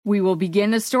We will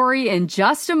begin the story in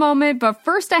just a moment, but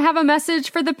first I have a message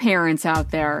for the parents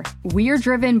out there. We are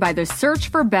driven by the search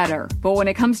for better, but when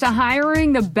it comes to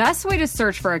hiring, the best way to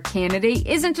search for a candidate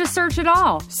isn't to search at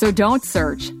all. So don't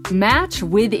search. Match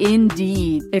with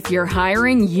Indeed. If you're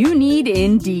hiring, you need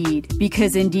Indeed,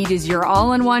 because Indeed is your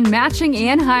all-in-one matching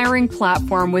and hiring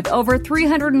platform with over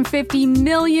 350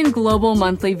 million global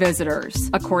monthly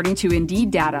visitors, according to Indeed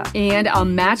data, and a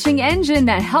matching engine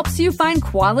that helps you find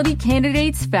quality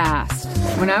candidates fast.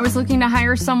 When I was looking to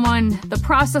hire someone, the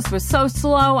process was so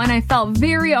slow and I felt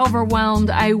very overwhelmed.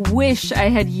 I wish I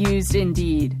had used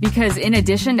Indeed, because in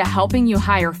addition to helping you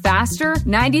hire faster,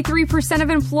 93% of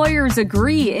employers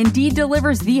agree Indeed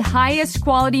delivers the highest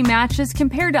quality matches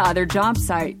compared to other job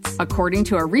sites, according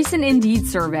to a recent Indeed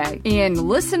survey. And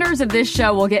listeners of this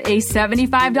show will get a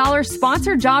 $75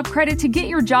 sponsored job credit to get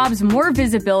your jobs more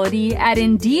visibility at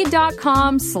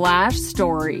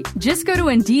Indeed.com/story. Just go to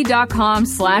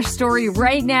Indeed.com/story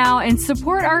right now and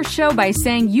support our show by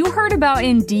saying you heard about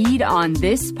Indeed on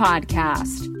this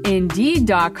podcast.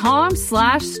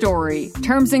 Indeed.com/story.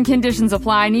 Terms and conditions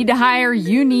apply. Need to hire?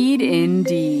 You need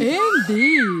Indeed.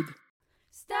 Indeed.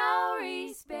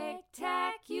 Story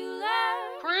Spectacular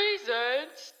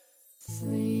Presents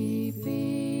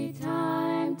Sleepy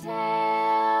Time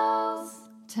Tales.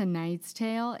 Tonight's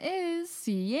tale is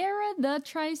Sierra the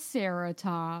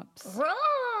Triceratops.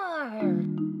 Roar!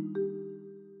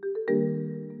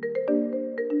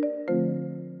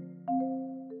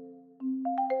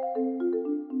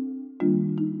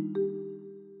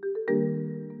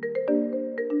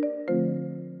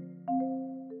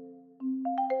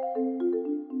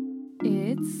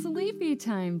 It's Sleepy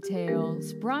Time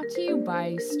Tales, brought to you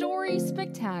by Story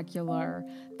Spectacular,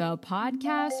 the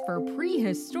podcast for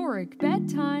prehistoric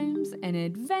bedtimes and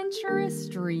adventurous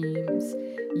dreams.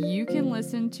 You can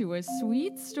listen to a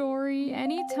sweet story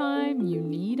anytime you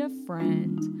need a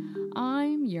friend.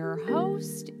 I'm your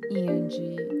host,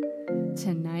 Angie.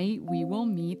 Tonight we will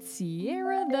meet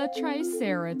Sierra the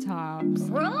Triceratops.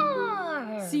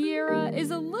 Roar! Sierra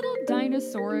is a little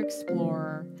dinosaur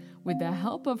explorer. With the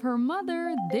help of her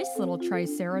mother, this little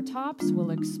Triceratops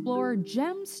will explore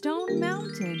Gemstone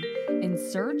Mountain in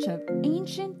search of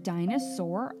ancient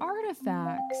dinosaur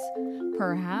artifacts.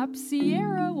 Perhaps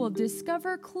Sierra will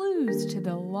discover clues to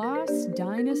the lost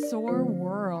dinosaur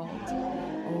world.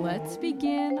 Let's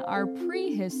begin our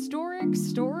prehistoric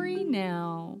story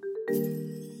now.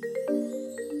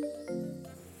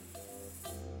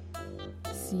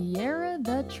 Sierra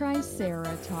the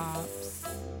Triceratops.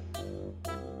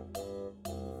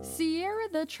 Sierra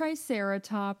the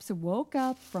Triceratops woke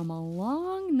up from a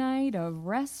long night of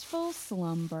restful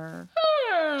slumber.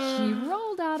 She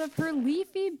rolled out of her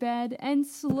leafy bed and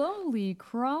slowly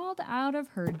crawled out of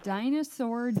her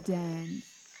dinosaur den.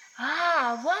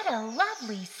 Ah, what a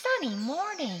lovely sunny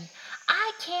morning.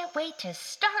 I can't wait to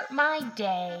start my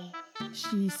day.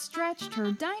 She stretched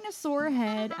her dinosaur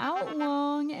head out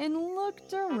long and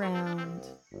looked around.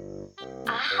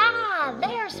 Aha,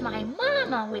 there's my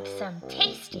mama with some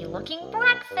tasty-looking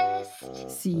breakfast.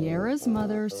 Sierra's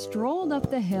mother strolled up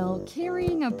the hill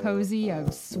carrying a posy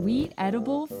of sweet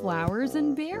edible flowers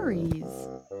and berries.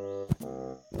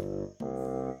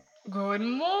 Good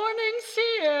morning,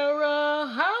 Sierra.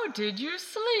 How did you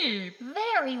sleep?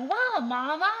 Very well,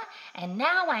 Mama. And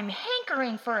now I'm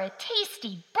hankering for a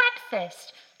tasty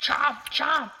breakfast. Chomp,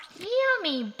 chomp,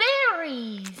 yummy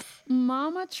berries.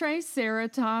 Mama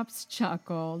Triceratops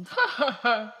chuckled.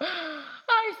 I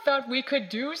thought we could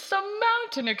do some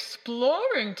mountain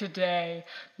exploring today.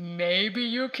 Maybe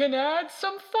you can add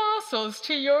some fossils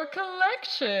to your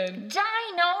collection.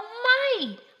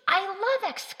 Dynamite! I love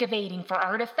excavating for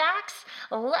artifacts.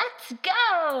 Let's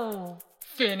go!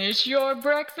 Finish your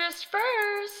breakfast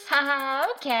first. Haha,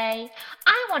 okay.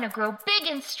 I want to grow big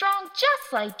and strong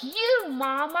just like you,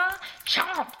 Mama.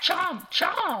 Chomp, chomp,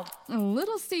 chomp.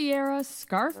 Little Sierra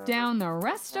scarfed down the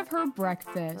rest of her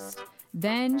breakfast.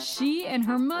 Then she and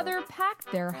her mother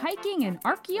packed their hiking and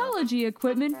archaeology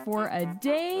equipment for a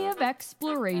day of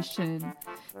exploration.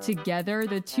 Together,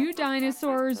 the two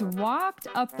dinosaurs walked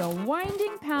up the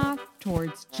winding path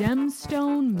towards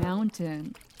Gemstone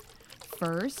Mountain.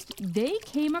 First, they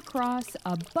came across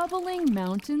a bubbling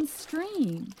mountain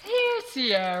stream. Here,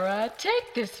 Sierra,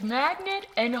 take this magnet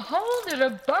and hold it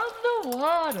above the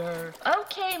water.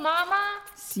 Okay, Mama.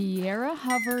 Sierra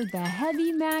hovered the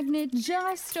heavy magnet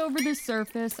just over the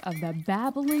surface of the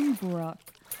babbling brook.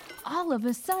 All of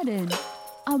a sudden,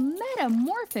 a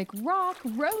metamorphic rock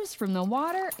rose from the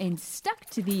water and stuck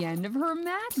to the end of her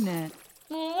magnet.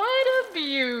 What a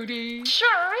beauty.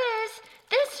 Sure is.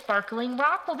 This sparkling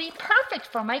rock will be perfect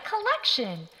for my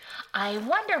collection. I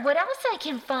wonder what else I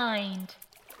can find.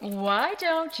 Why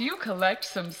don't you collect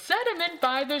some sediment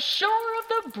by the shore of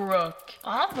the brook?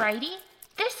 Alrighty,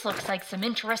 this looks like some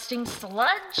interesting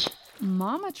sludge.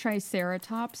 Mama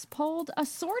Triceratops pulled a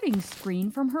sorting screen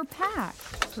from her pack.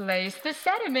 Place the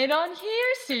sediment on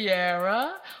here,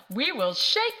 Sierra. We will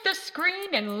shake the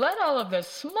screen and let all of the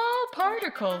small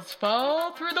particles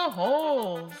fall through the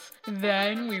holes.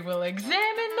 Then we will examine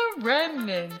the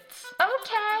remnants.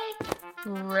 Okay.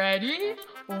 Ready?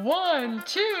 1,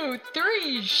 2,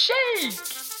 3, shake!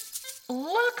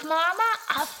 Look, Mama,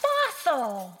 a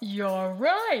fossil. You're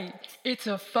right. It's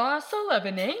a fossil of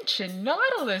an ancient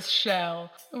nautilus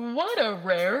shell. What a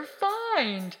rare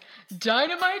find.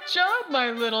 Dynamite job,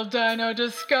 my little dino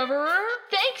discoverer.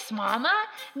 Thanks, Mama.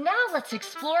 Now let's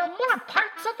explore more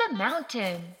parts of the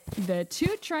mountain. The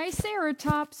two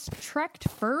Triceratops trekked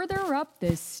further up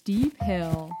this steep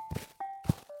hill.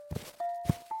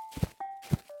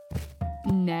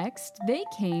 Next, they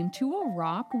came to a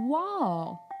rock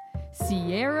wall.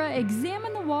 Sierra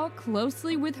examined the wall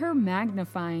closely with her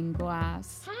magnifying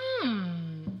glass.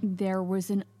 There was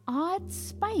an odd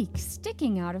spike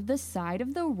sticking out of the side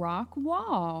of the rock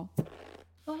wall.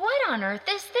 What on earth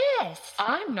is this?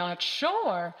 I'm not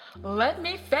sure. Let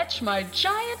me fetch my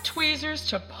giant tweezers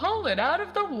to pull it out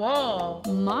of the wall.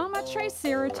 Mama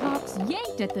Triceratops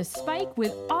yanked at the spike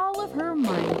with all of her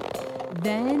might.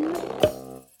 Then...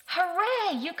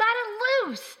 Hooray, you got it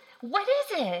loose! What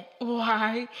is it?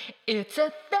 Why, it's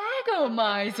a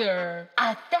thagomizer.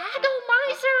 A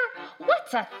thagomizer?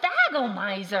 What's a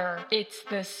thagomizer? It's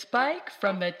the spike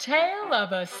from the tail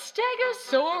of a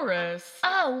stegosaurus.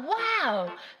 Oh,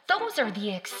 wow! Those are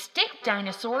the extinct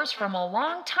dinosaurs from a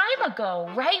long time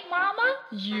ago, right, Mama?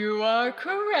 You are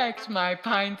correct, my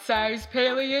pint-sized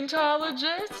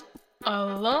paleontologist. A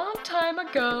long time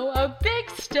ago, a big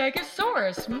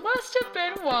stegosaurus must have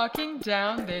been walking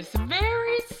down this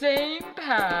very same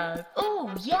path.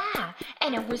 Oh, yeah,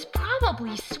 and it was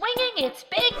probably swinging its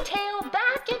big tail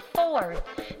back and forth.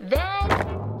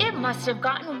 Then it must have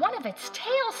gotten one of its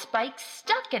tail spikes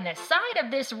stuck in the side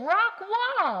of this rock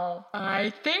wall.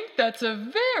 I think that's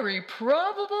a very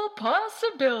probable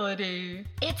possibility.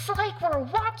 It's like we're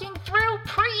walking through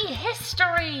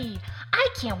prehistory. I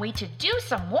can't wait to do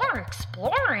some more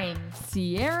exploring.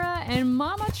 Sierra and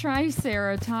Mama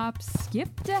Triceratops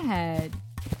skipped ahead.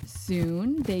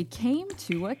 Soon they came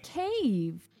to a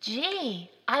cave. Gee,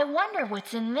 I wonder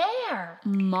what's in there.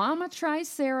 Mama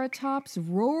Triceratops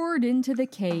roared into the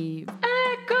cave.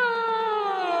 Echo!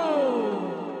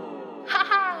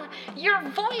 Haha, your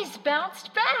voice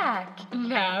bounced back.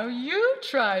 Now you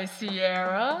try,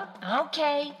 Sierra.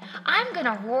 Okay, I'm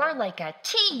gonna roar like a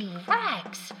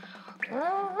T-Rex.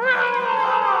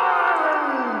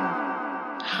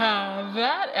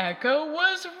 That echo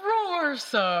was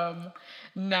roarsome.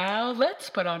 Now let's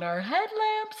put on our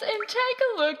headlamps and take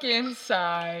a look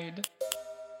inside.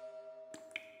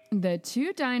 The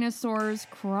two dinosaurs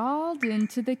crawled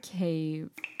into the cave.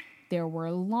 There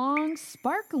were long,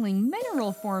 sparkling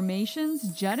mineral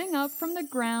formations jutting up from the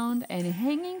ground and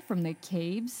hanging from the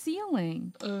cave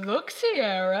ceiling. Look,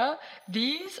 Sierra,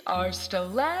 these are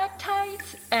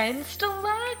stalactites and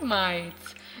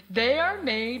stalagmites. They are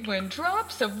made when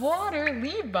drops of water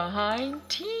leave behind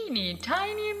teeny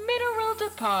tiny mineral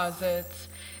deposits.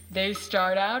 They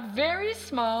start out very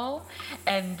small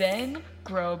and then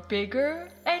grow bigger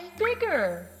and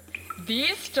bigger.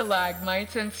 These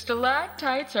stalagmites and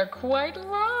stalactites are quite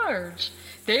large.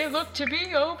 They look to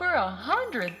be over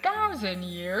 100,000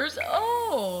 years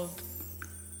old.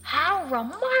 How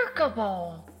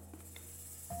remarkable!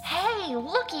 Hey,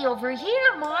 looky over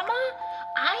here, Mama.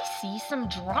 I see some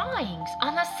drawings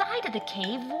on the side of the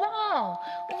cave wall.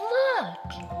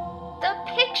 Look! The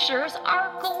pictures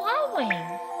are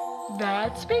glowing.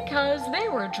 That's because they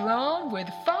were drawn with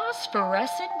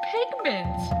phosphorescent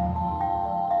pigments.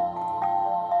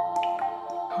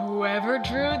 Whoever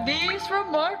drew these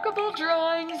remarkable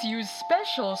drawings used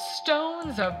special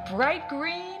stones of bright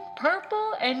green,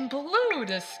 purple, and blue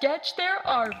to sketch their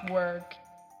artwork.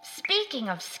 Speaking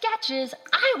of sketches,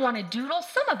 I want to doodle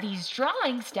some of these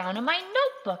drawings down in my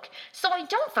notebook so I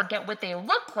don't forget what they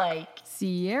look like.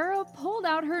 Sierra pulled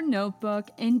out her notebook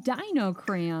and dino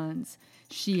crayons.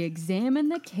 She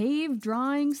examined the cave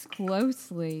drawings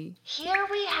closely. Here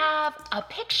we have a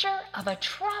picture of a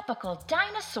tropical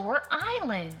dinosaur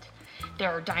island.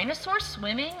 There are dinosaurs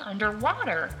swimming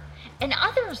underwater and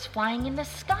others flying in the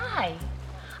sky.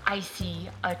 I see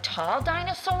a tall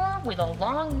dinosaur with a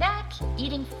long neck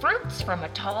eating fruits from a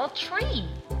tall tree.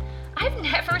 I've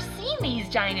never seen these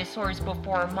dinosaurs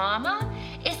before, Mama.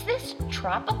 Is this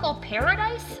tropical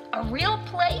paradise a real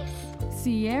place?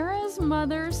 Sierra's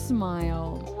mother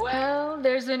smiled. Well,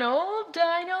 there's an old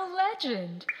dino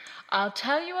legend. I'll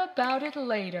tell you about it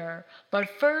later, but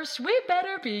first we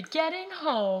better be getting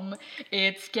home.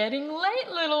 It's getting late,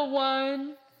 little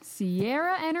one.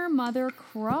 Sierra and her mother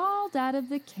crawled out of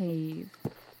the cave.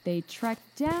 They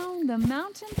trekked down the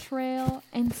mountain trail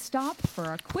and stopped for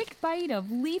a quick bite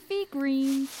of leafy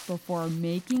greens before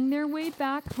making their way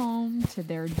back home to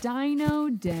their dino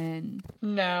den.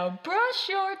 Now brush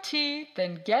your teeth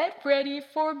and get ready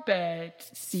for bed.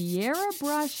 Sierra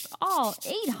brushed all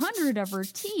 800 of her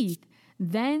teeth,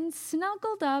 then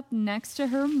snuggled up next to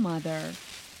her mother.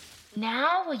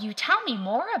 Now, will you tell me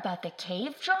more about the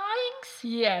cave drawings?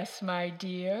 Yes, my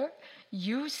dear.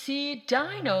 You see,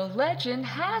 dino legend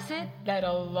has it that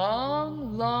a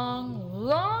long, long,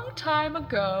 long time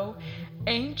ago,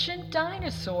 ancient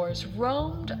dinosaurs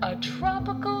roamed a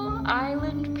tropical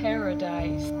island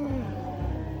paradise.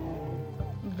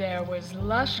 There was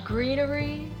lush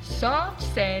greenery, soft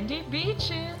sandy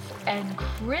beaches, and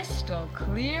crystal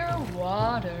clear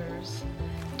waters.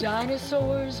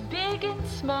 Dinosaurs, big and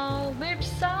small, lived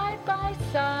side by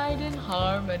side in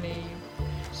harmony.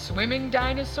 Swimming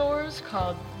dinosaurs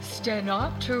called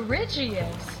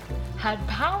Stenopterygius had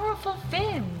powerful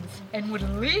fins and would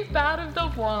leap out of the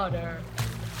water.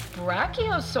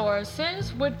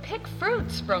 Brachiosauruses would pick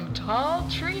fruits from tall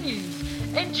trees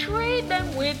and trade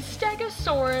them with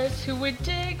Stegosaurus, who would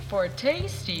dig for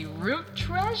tasty root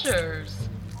treasures.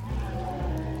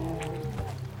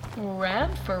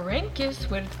 Rhamphorhynchus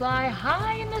would fly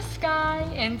high in the sky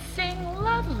and sing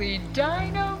lovely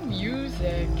dino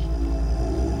music.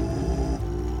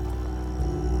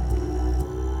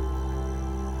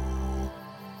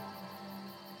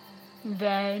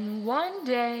 Then one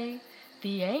day,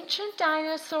 the ancient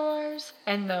dinosaurs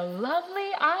and the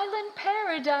lovely island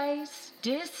paradise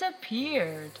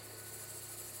disappeared.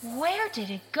 Where did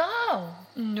it go?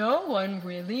 No one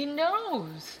really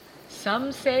knows.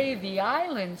 Some say the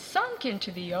island sunk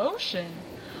into the ocean.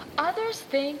 Others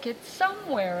think it's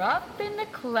somewhere up in the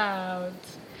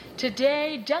clouds.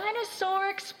 Today, dinosaur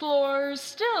explorers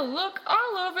still look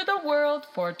all over the world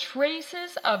for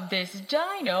traces of this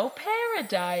dino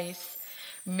paradise.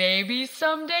 Maybe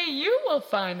someday you will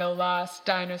find the lost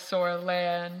dinosaur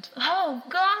land. Oh,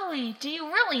 golly, do you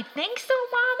really think so,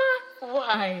 Mama?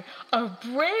 Why, a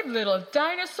brave little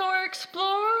dinosaur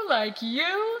explorer like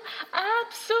you?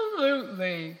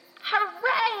 Absolutely.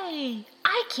 Hooray!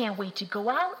 I can't wait to go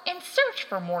out and search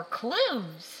for more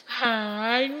clues.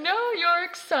 I know you're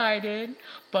excited,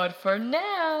 but for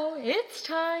now, it's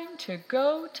time to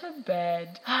go to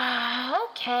bed.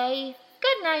 Okay.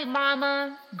 Good night,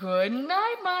 Mama. Good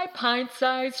night, my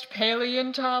pint-sized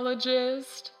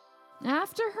paleontologist.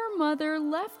 After her mother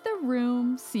left the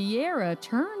room, Sierra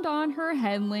turned on her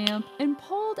headlamp and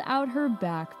pulled out her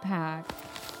backpack.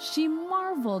 She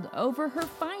marveled over her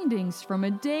findings from a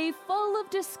day full of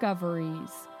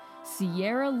discoveries.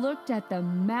 Sierra looked at the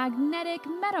magnetic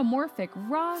metamorphic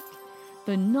rock,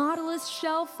 the Nautilus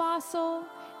shell fossil,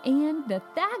 and the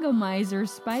Thagomizer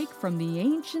spike from the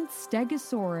ancient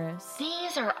Stegosaurus.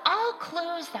 These are all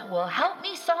clues that will help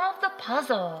me solve the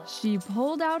puzzle. She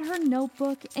pulled out her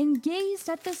notebook and gazed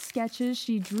at the sketches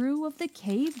she drew of the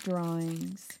cave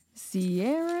drawings.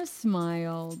 Sierra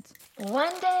smiled.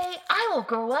 One day I will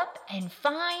grow up and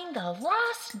find the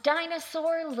lost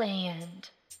dinosaur land.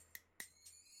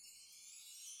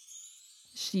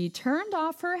 She turned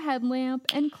off her headlamp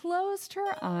and closed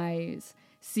her eyes.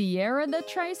 Sierra the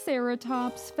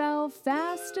Triceratops fell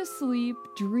fast asleep,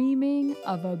 dreaming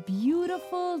of a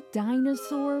beautiful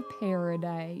dinosaur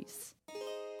paradise.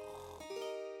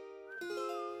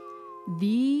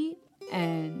 The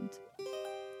end.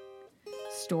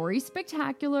 Story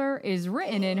Spectacular is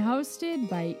written and hosted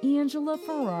by Angela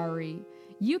Ferrari.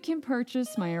 You can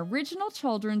purchase my original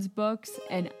children's books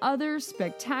and other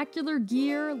spectacular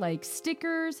gear like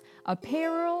stickers,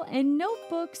 apparel, and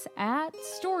notebooks at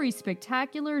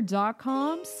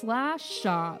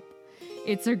storyspectacular.com/shop.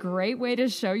 It's a great way to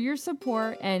show your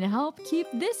support and help keep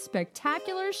this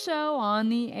spectacular show on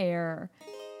the air.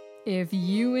 If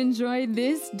you enjoyed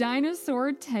this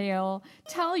dinosaur tale,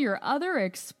 tell your other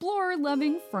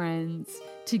explorer-loving friends.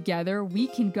 Together, we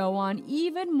can go on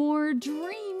even more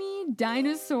dreamy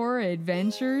dinosaur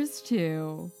adventures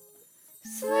too.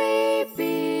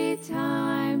 Sleepy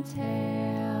Time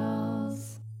Tales.